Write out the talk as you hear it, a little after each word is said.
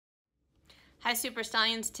Hi Super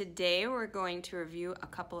Stallions, today we're going to review a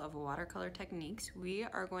couple of watercolor techniques. We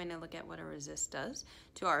are going to look at what a resist does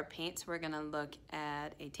to our paints. We're going to look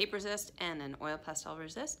at a tape resist and an oil pastel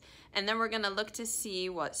resist, and then we're going to look to see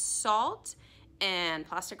what salt and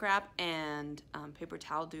plastic wrap and paper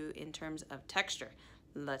towel do in terms of texture.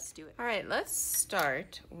 Let's do it. All right, let's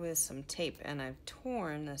start with some tape, and I've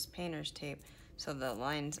torn this painter's tape so the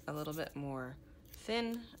line's a little bit more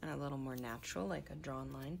thin and a little more natural, like a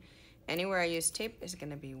drawn line. Anywhere I use tape is going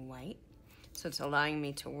to be white, so it's allowing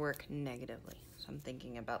me to work negatively. So I'm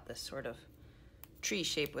thinking about this sort of tree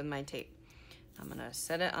shape with my tape. I'm going to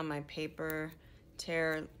set it on my paper,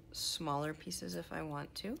 tear smaller pieces if I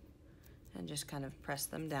want to, and just kind of press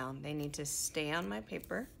them down. They need to stay on my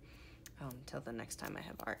paper until the next time I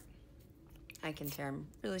have art. I can tear them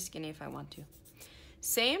really skinny if I want to.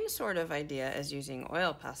 Same sort of idea as using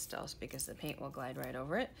oil pastels because the paint will glide right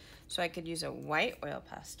over it. So I could use a white oil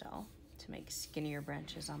pastel to make skinnier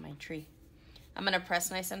branches on my tree. I'm gonna press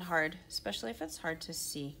nice and hard, especially if it's hard to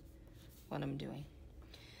see what I'm doing.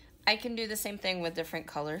 I can do the same thing with different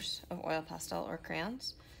colors of oil pastel or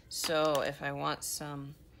crayons. So if I want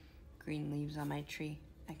some green leaves on my tree,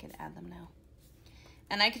 I could add them now.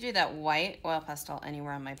 And I could do that white oil pastel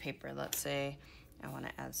anywhere on my paper. Let's say I want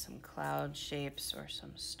to add some cloud shapes or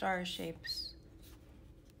some star shapes,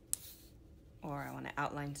 or I want to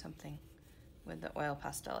outline something with the oil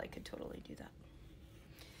pastel. I could totally do that.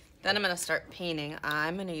 Then I'm going to start painting.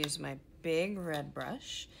 I'm going to use my big red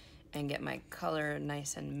brush and get my color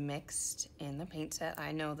nice and mixed in the paint set.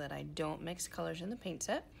 I know that I don't mix colors in the paint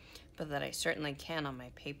set, but that I certainly can on my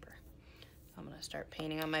paper. I'm going to start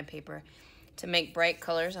painting on my paper. To make bright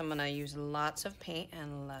colors, I'm going to use lots of paint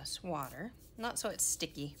and less water. Not so it's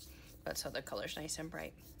sticky, but so the color's nice and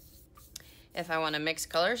bright. If I want to mix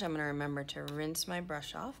colors, I'm going to remember to rinse my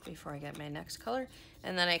brush off before I get my next color,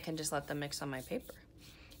 and then I can just let them mix on my paper.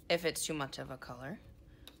 If it's too much of a color,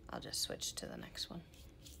 I'll just switch to the next one.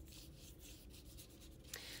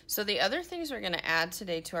 So the other things we're going to add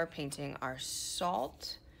today to our painting are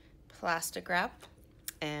salt, plastic wrap,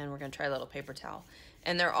 and we're going to try a little paper towel.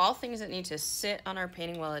 And they're all things that need to sit on our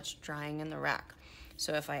painting while it's drying in the rack.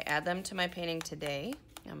 So if I add them to my painting today,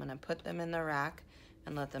 I'm going to put them in the rack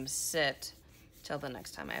and let them sit till the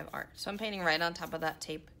next time I have art. So I'm painting right on top of that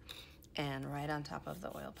tape and right on top of the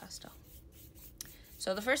oil pastel.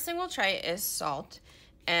 So the first thing we'll try is salt.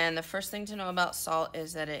 And the first thing to know about salt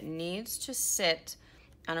is that it needs to sit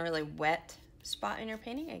on a really wet spot in your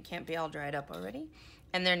painting. It can't be all dried up already.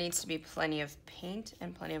 And there needs to be plenty of paint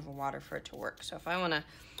and plenty of water for it to work. So if I want to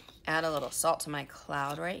add a little salt to my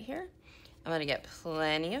cloud right here, I'm going to get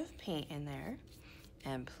plenty of paint in there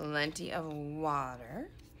and plenty of water.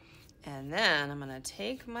 And then I'm going to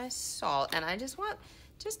take my salt, and I just want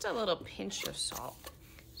just a little pinch of salt.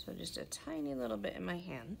 So just a tiny little bit in my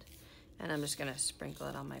hand, and I'm just going to sprinkle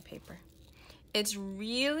it on my paper. It's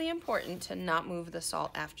really important to not move the salt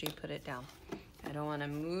after you put it down. I don't want to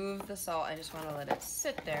move the salt, I just want to let it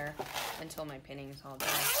sit there until my painting is all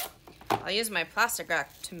dry. I'll use my plastic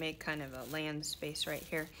wrap to make kind of a land space right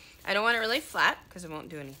here. I don't want it really flat because it won't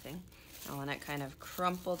do anything. I want it kind of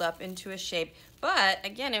crumpled up into a shape, but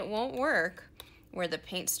again, it won't work where the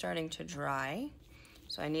paint's starting to dry.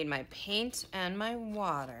 So I need my paint and my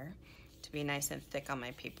water to be nice and thick on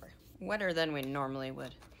my paper. Wetter than we normally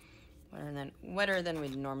would. Wetter than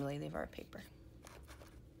we'd normally leave our paper.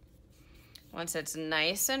 Once it's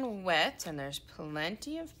nice and wet and there's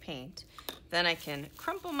plenty of paint, then I can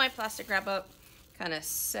crumple my plastic wrap up, kind of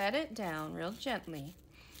set it down real gently,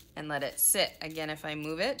 and let it sit. Again, if I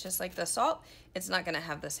move it, just like the salt, it's not going to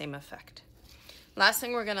have the same effect. Last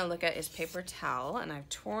thing we're going to look at is paper towel, and I've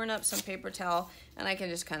torn up some paper towel, and I can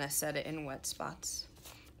just kind of set it in wet spots.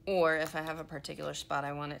 Or if I have a particular spot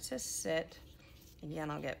I want it to sit,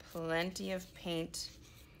 again, I'll get plenty of paint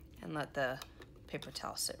and let the paper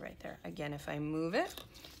towel sit right there. Again, if I move it,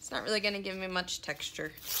 it's not really going to give me much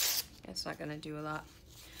texture. It's not going to do a lot.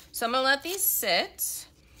 So I'm going to let these sit,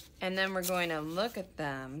 and then we're going to look at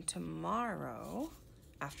them tomorrow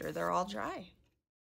after they're all dry.